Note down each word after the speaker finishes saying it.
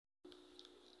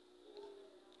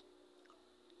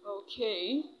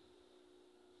Okay,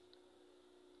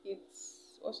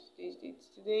 what's today's date?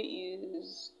 Today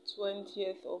is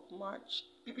 20th of March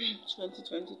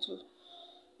 2022.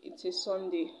 It's a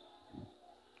Sunday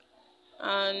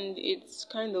and it's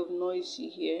kind of noisy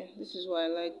here. This is why I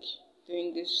like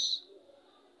doing this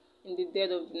in the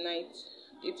dead of the night.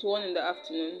 It's 1 in the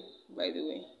afternoon, by the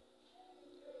way.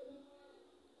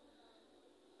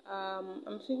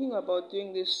 I'm thinking about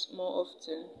doing this more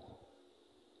often.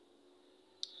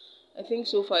 I think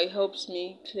so far it helps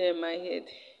me clear my head,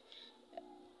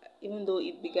 even though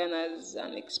it began as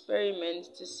an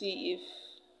experiment to see if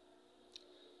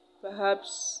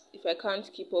perhaps if I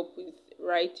can't keep up with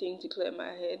writing to clear my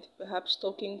head, perhaps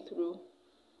talking through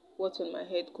what's on my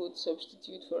head could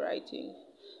substitute for writing.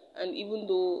 And even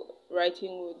though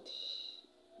writing would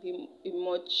be a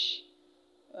much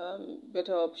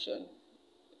better option,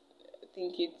 I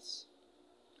think it's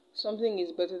something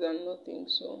is better than nothing.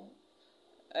 So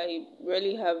I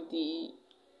really have the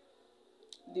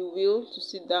will to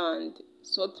sit down and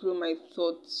sort through my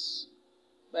thoughts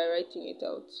by writing it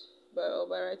out,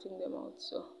 by writing them out.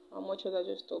 So how much rather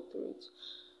just talk through it,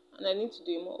 and I need to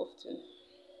do it more often.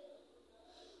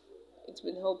 It's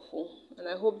been helpful, and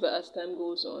I hope that as time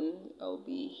goes on, I'll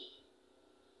be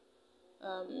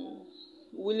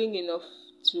willing enough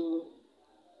to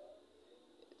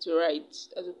write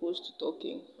as opposed to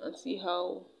talking, and see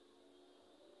how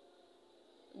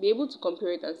be able to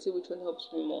compare it and see which one helps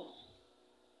me more.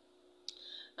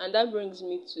 And that brings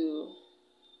me to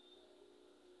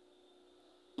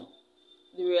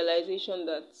the realization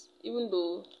that even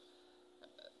though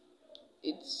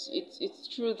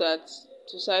it's true that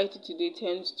society today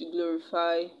tends to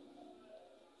glorify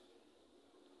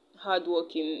hard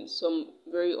work in some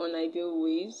very unideal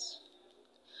ways,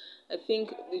 I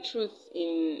think the truth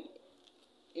in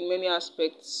many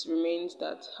aspects remains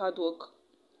that hard work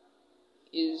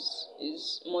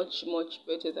is much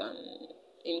better than,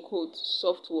 in quotes,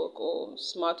 soft work or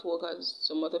smart work as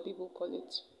some other people call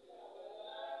it.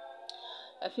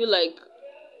 I feel like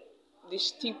the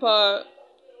steeper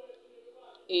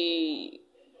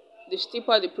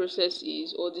the process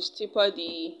is, or the steeper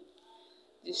the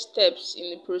steps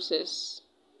in the process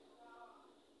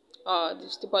are, the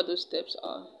steeper those steps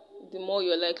are, the more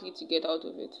you're likely to get out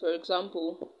of it. For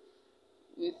example,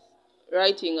 with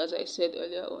writing, as I said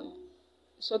earlier on,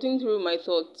 sorting through my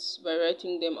thoughts by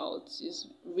writing them out is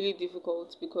really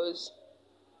difficult because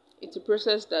it's a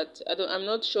process that I'm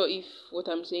not sure if what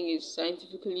I'm saying is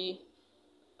scientifically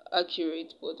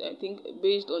accurate, but I think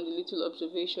based on the little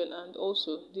observation and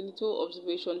also the little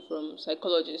observation from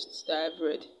psychologists that I've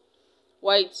read,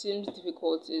 why it seems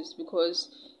difficult is because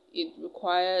it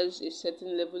requires a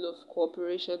certain level of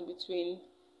cooperation between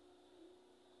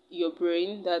your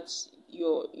brain, that's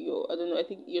your I don't know, I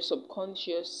think your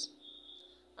subconscious,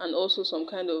 and also some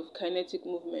kind of kinetic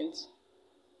movement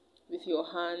with your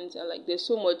hands, and like there's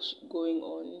so much going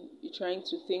on. You're trying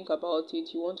to think about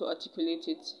it, you want to articulate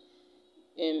it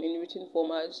in written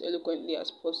form as eloquently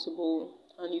as possible,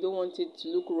 and you don't want it to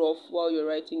look rough while you're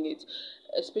writing it,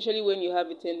 especially when you have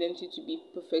a tendency to be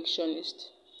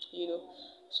perfectionist,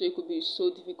 so it could be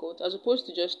so difficult as opposed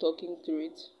to just talking through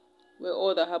it, where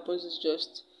all that happens is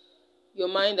just your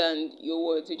mind and your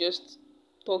words, you're just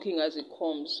talking as it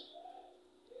comes.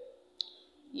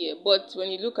 Yeah, but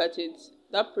when you look at it,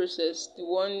 that process, the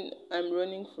one I'm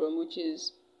running from, which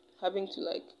is having to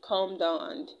like calm down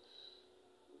and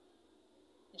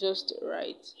just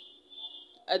write,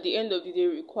 at the end of the day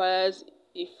requires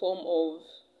a form of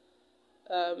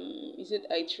is it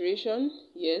iteration?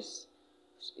 Yes,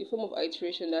 a form of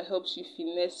iteration that helps you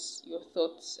finesse your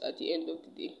thoughts at the end of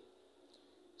the day.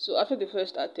 So after the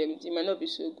first attempt, it might not be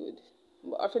so good,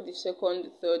 but after the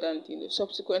second, third, and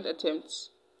subsequent attempts,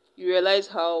 you realize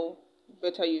how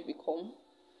better you've become,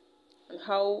 and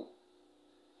how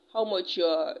much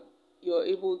you're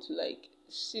able to like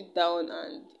sit down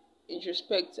and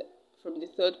introspect from the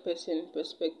third person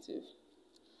perspective.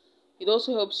 It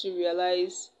also helps you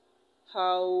realize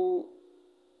how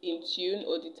in tune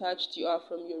or detached you are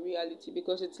from your reality,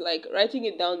 because it's like writing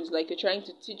it down is like you're trying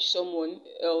to teach someone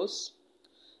else,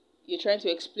 you're trying to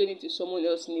explain it to someone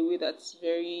else in a way that's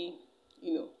very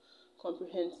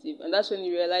comprehensive, and that's when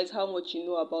you realize how much you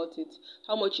know about it,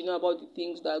 how much you know about the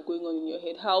things that are going on in your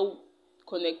head, how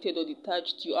connected or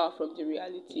detached you are from the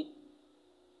reality.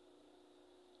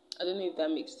 I don't know if that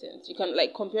makes sense. You can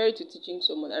like compare it to teaching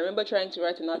someone. I remember trying to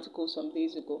write an article some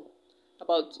days ago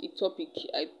about a topic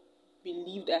I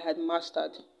believed I had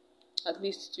mastered, at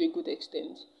least to a good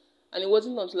extent. And it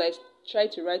wasn't until I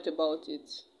tried to write about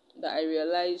it that I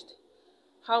realized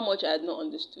how much I had not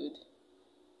understood.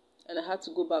 And I had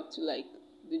to go back to like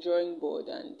the drawing board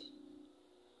and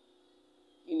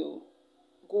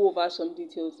go over some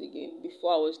details again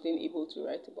before I was then able to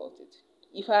write about it.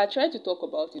 If I had tried to talk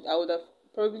about it, I would have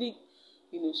probably,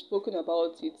 spoken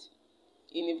about it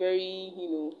in a very,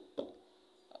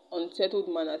 unsettled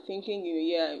manner, thinking,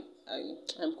 yeah,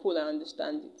 I'm cool, I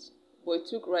understand it. But it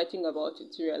took writing about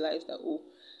it to realize that, oh,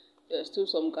 there's still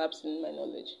some gaps in my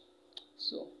knowledge.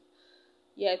 So,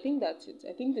 yeah, I think that's it.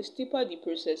 I think the steeper the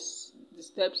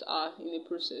steps are in the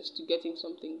process to getting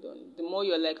something done, the more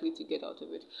you're likely to get out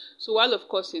of it. So, while of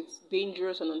course it's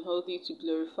dangerous and unhealthy to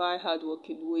glorify hard work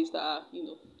in ways that are,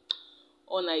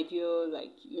 unideal,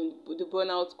 like the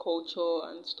burnout culture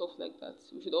and stuff like that,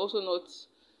 we should also not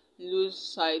lose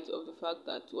sight of the fact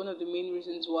that one of the main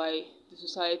reasons why the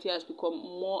society has become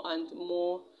more and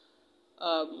more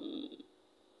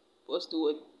what's the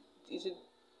word? Is it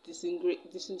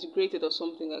disintegrated or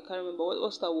something? I can't remember.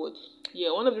 What's that word?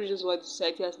 Yeah, one of the reasons why the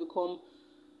society has become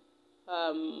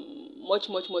much,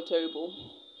 much more terrible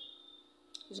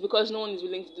is because no one is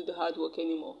willing to do the hard work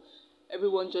anymore.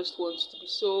 Everyone just wants to be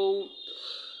so,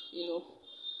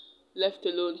 left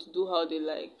alone to do how they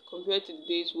like, compared to the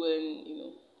days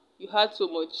when, you had so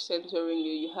much censoring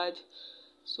you had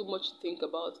so much to think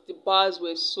about. The bars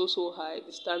were so high.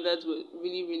 The standards were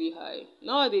really really high.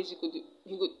 Nowadays, you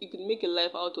could make a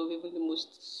life out of even the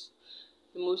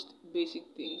most basic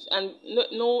things. And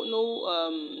no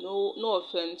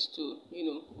offense to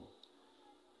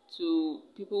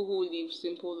people who live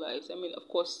simple lives. I mean, of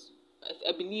course,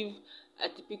 I believe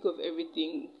at the peak of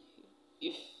everything,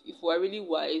 if we're really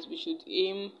wise, we should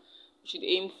aim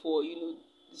for the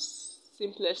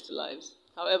simplest lives.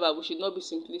 However, we should not be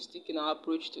simplistic in our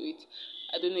approach to it.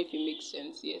 I don't know if it makes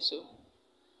sense. Yeah, so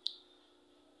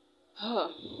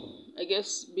I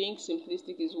guess being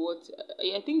simplistic is what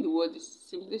I think the word is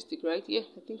simplistic, right? Yeah,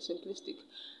 I think simplistic.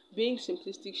 Being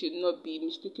simplistic should not be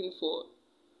mistaken for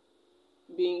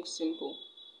being simple.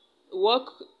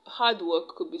 Hard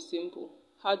work could be simple.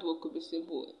 Hard work could be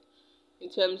simple in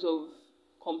terms of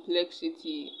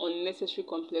complexity, unnecessary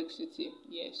complexity.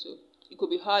 Yeah, so it could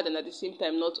be hard and at the same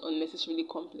time not unnecessarily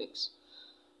complex.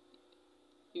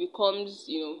 It becomes,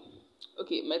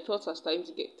 okay, my thoughts are starting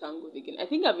to get tangled again. I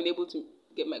think I've been able to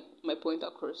get my point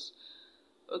across.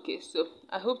 Okay, so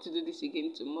I hope to do this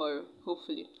again tomorrow.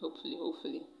 Hopefully.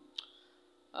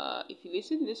 If you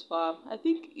listen this far, I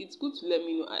think it's good to let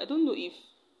me know. I don't know if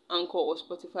Anchor or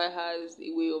Spotify has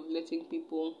a way of letting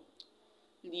people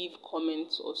leave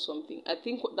comments or something. I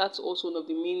think that's also one of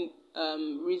the main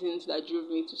reasons that drove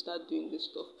me to start doing this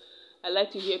stuff. I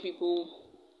like to hear people,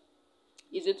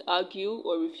 is it argue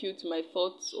or refute my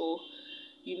thoughts, or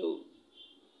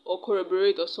or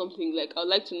corroborate or something. Like, I'd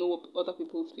like to know what other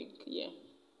people think. Yeah,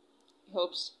 it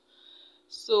helps.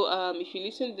 So if you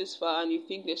listen this far and you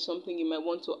think there's something you might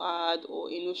want to add or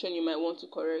a notion you might want to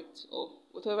correct or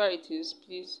whatever it is,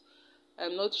 please.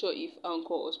 I'm not sure if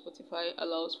Anchor or Spotify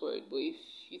allows for it, but if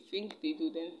you think they do,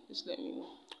 then just let me know.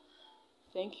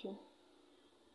 Thank you.